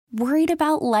Worried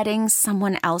about letting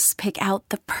someone else pick out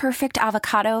the perfect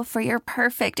avocado for your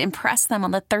perfect impress them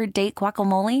on the third date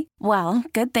guacamole? Well,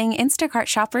 good thing Instacart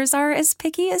shoppers are as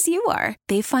picky as you are.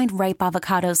 They find ripe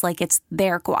avocados like it's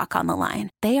their guac on the line.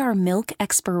 They are milk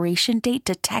expiration date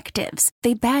detectives.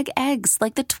 They bag eggs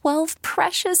like the 12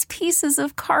 precious pieces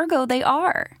of cargo they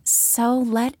are. So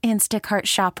let Instacart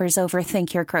shoppers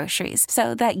overthink your groceries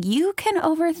so that you can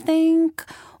overthink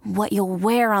what you'll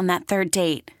wear on that third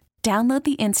date. Download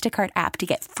the Instacart app to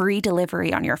get free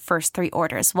delivery on your first 3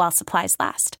 orders while supplies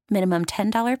last. Minimum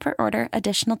 $10 per order.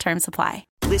 Additional terms apply.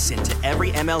 Listen to every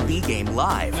MLB game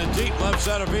live. In the deep left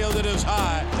center field, it is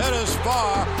high, it is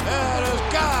far, it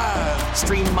is God.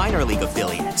 Stream minor league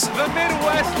affiliates. The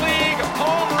Midwest League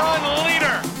home run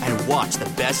leader. And watch the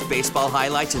best baseball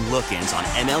highlights and look-ins on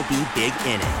MLB Big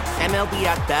Inning. MLB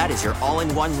At Bat is your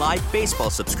all-in-one live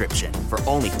baseball subscription for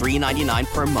only $3.99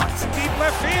 per month. Deep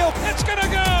left field, it's gonna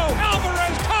go.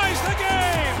 Alvarez ties the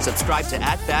game. Subscribe to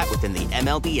At Bat within the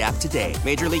MLB app today.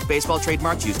 Major League Baseball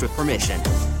trademarks used with permission.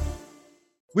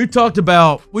 We've talked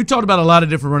about a lot of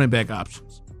different running back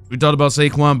options. We talked about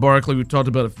Saquon, Barkley. We talked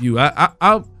about a few.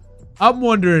 I'm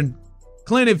wondering,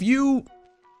 Clint, if you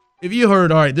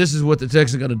heard, all right, this is what the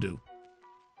Texans are going to do.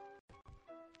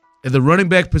 At the running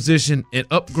back position, an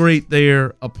upgrade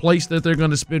there, a place that they're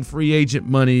going to spend free agent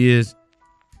money is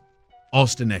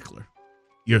Austin Ekeler.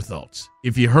 Your thoughts?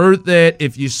 If you heard that,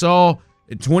 if you saw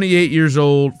at 28 years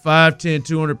old, 5'10",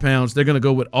 200 pounds, they're going to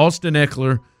go with Austin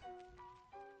Ekeler.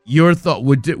 Your thought,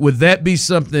 would that be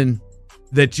something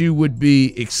that you would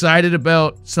be excited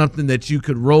about, something that you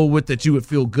could roll with, that you would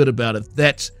feel good about if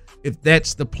that's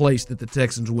the place that the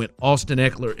Texans went, Austin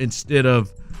Ekeler, instead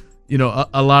of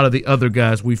a lot of the other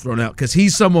guys we've thrown out, because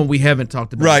he's someone we haven't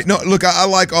talked about. Right. No, look, I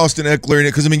like Austin Ekeler in it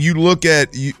because, I mean, you look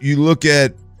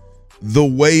at the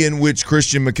way in which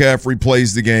Christian McCaffrey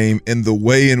plays the game and the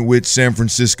way in which San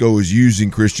Francisco is using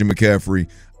Christian McCaffrey.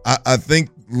 I think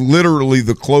literally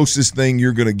the closest thing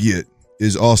you're going to get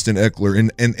is Austin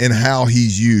Ekeler and how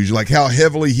he's used, like how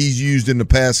heavily he's used in the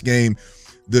pass game,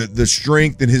 the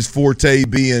strength and his forte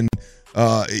being,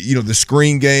 the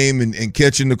screen game and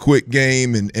catching the quick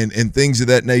game and things of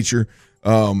that nature.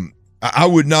 I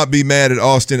would not be mad at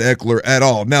Austin Ekeler at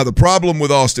all. Now, the problem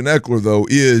with Austin Ekeler, though,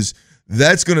 is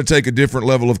that's going to take a different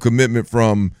level of commitment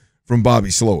from Bobby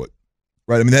Slowett,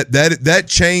 right? I mean, that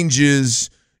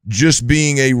changes just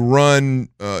being a run,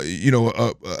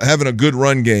 having a good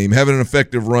run game, having an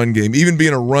effective run game, even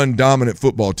being a run-dominant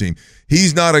football team.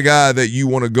 He's not a guy that you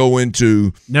want to go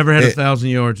into. Never had 1,000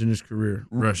 yards in his career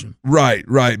rushing. Right.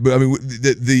 But, I mean,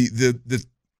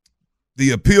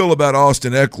 the appeal about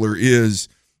Austin Ekeler is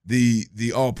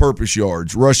the all-purpose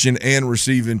yards, rushing and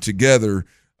receiving together.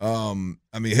 I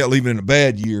mean, hell, even in a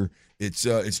bad year,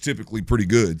 it's typically pretty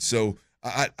good. So,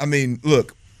 I mean,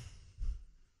 look,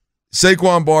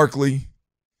 Saquon Barkley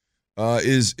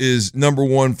is number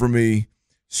one for me.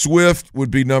 Swift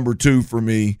would be number two for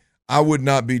me. I would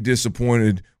not be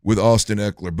disappointed with Austin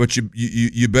Ekeler, but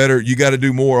you got to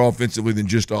do more offensively than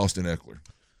just Austin Ekeler.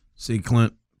 See,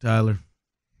 Clint, Tyler,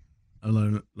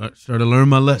 I started to learn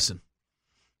my lesson.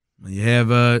 When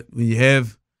you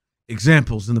have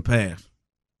examples in the past,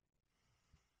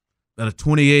 about a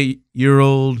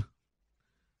 28-year-old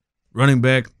running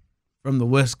back from the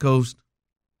West Coast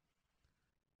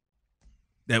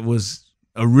that was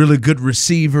a really good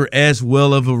receiver as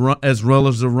well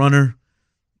as a runner,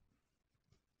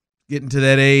 getting to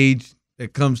that age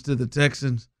that comes to the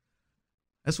Texans.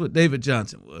 That's what David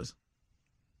Johnson was.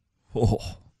 Oh.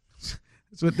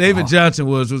 That's what David Johnson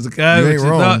was a guy who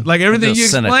thought, like everything you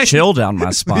explained. Sent a chill down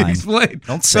my spine.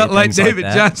 Don't say felt like David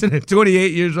Johnson at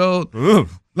 28 years old. Ooh.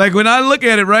 Like when I look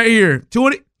at it right here,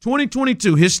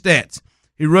 2022, his stats,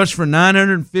 he rushed for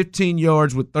 915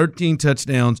 yards with 13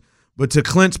 touchdowns. But to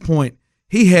Clint's point,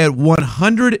 he had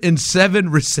 107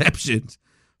 receptions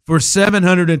for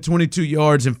 722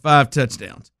 yards and 5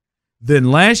 touchdowns. Then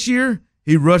last year,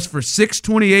 he rushed for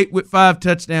 628 with 5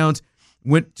 touchdowns,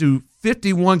 went to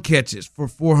 51 catches for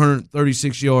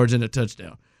 436 yards and a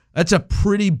touchdown. That's a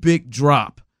pretty big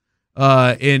drop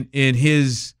in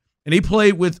his – and he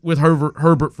played with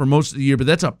Herbert for most of the year, but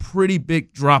that's a pretty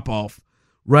big drop-off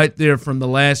right there from the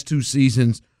last 2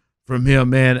 seasons from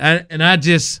him, man. I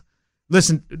just –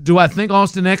 listen, do I think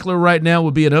Austin Ekeler right now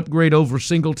would be an upgrade over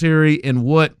Singletary and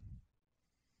what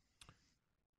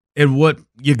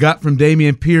you got from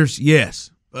Dameon Pierce?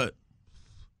 Yes. But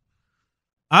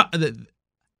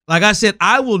like I said,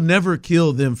 I will never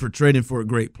kill them for trading for a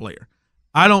great player.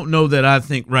 I don't know that I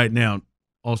think right now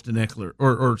Austin Ekeler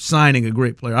or signing a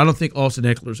great player. I don't think Austin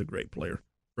Ekeler is a great player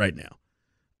right now.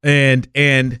 And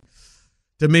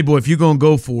to me, boy, if you're going to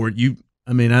go for it,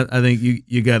 I mean, I think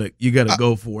you gotta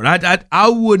go for it. I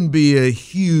wouldn't be a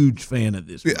huge fan of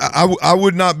this. I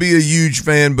would not be a huge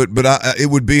fan, but it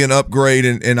would be an upgrade,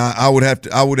 and I would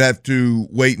have to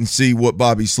wait and see what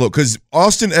Bobby Slowick, because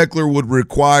Austin Ekeler would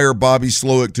require Bobby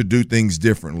Slowick to do things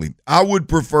differently. I would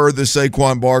prefer the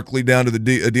Saquon Barkley down to the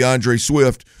DeAndre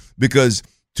Swift, because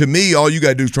to me, all you got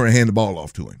to do is try to hand the ball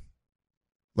off to him.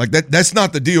 Like that's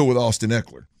not the deal with Austin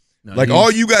Ekeler. No, like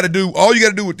all you got to do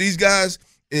with these guys.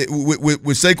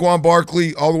 With Saquon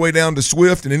Barkley all the way down to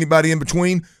Swift and anybody in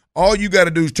between, all you got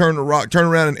to do is turn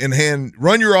around and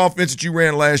run your offense that you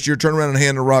ran last year, turn around and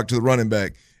hand the rock to the running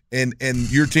back, and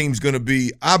your team's going to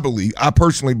be, I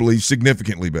personally believe,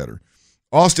 significantly better.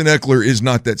 Austin Ekeler is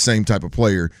not that same type of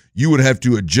player. You would have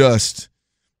to adjust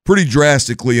pretty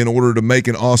drastically in order to make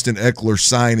an Austin Ekeler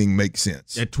signing make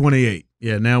sense. At 28,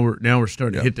 yeah, now we're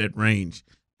starting to hit that range,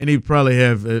 and he'd probably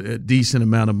have a decent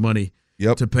amount of money.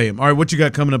 Yep. To pay him. All right, what you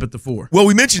got coming up at the 4? Well,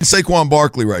 we mentioned Saquon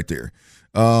Barkley right there.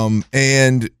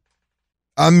 And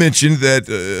I mentioned that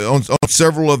on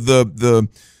several of the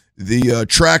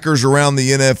trackers around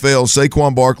the NFL,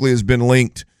 Saquon Barkley has been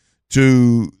linked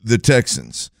to the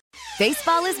Texans.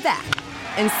 Baseball is back,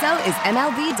 and so is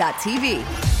MLB.tv.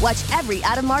 Watch every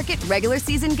out-of-market regular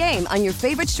season game on your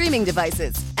favorite streaming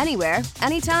devices, anywhere,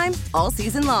 anytime, all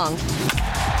season long.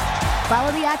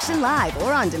 Follow the action live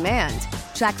or on demand.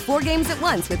 Track 4 games at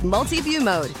once with multi-view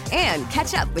mode and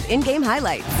catch up with in-game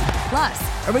highlights.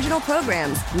 Plus, original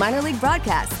programs, minor league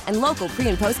broadcasts, and local pre-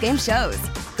 and post-game shows.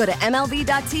 Go to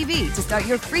MLB.tv to start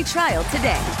your free trial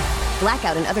today.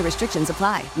 Blackout and other restrictions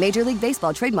apply. Major League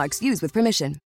Baseball trademarks used with permission.